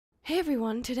Hey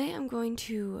everyone, today I'm going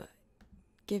to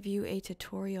give you a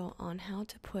tutorial on how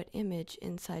to put image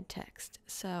inside text.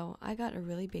 So I got a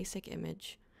really basic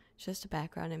image, just a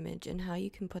background image, and how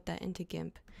you can put that into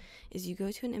GIMP is you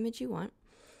go to an image you want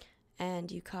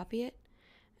and you copy it,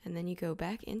 and then you go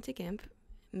back into GIMP,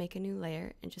 make a new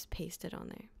layer, and just paste it on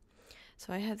there.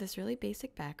 So I have this really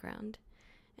basic background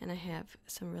and I have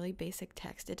some really basic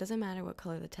text. It doesn't matter what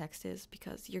color the text is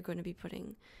because you're going to be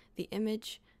putting the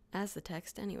image as the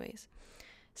text anyways.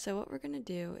 So what we're going to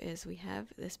do is we have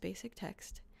this basic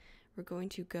text. We're going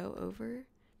to go over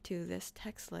to this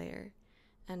text layer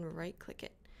and right click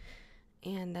it.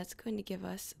 And that's going to give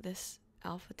us this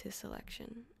alpha to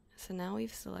selection. So now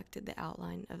we've selected the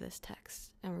outline of this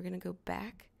text and we're going to go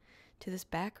back to this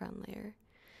background layer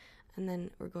and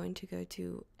then we're going to go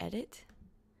to edit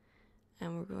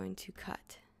and we're going to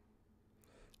cut.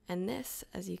 And this,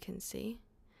 as you can see,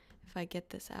 if I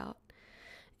get this out,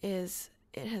 is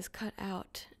it has cut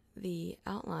out the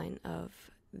outline of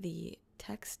the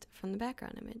text from the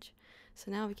background image.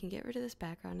 So now we can get rid of this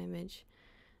background image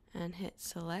and hit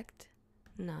select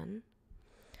none,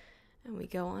 and we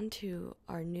go on to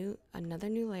our another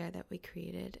new layer that we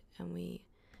created and we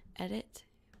edit,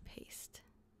 paste.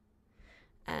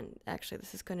 And actually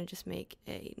this is going to just make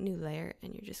a new layer,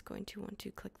 and you're just going to want to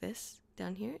click this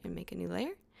down here and make a new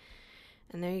layer.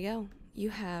 And there you go. You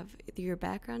have your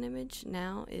background image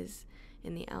now is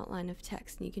in the outline of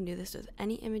text. And you can do this with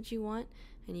any image you want,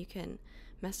 and you can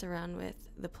mess around with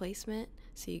the placement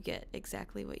so you get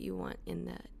exactly what you want in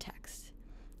the text.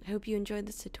 I hope you enjoyed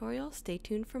this tutorial. Stay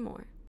tuned for more.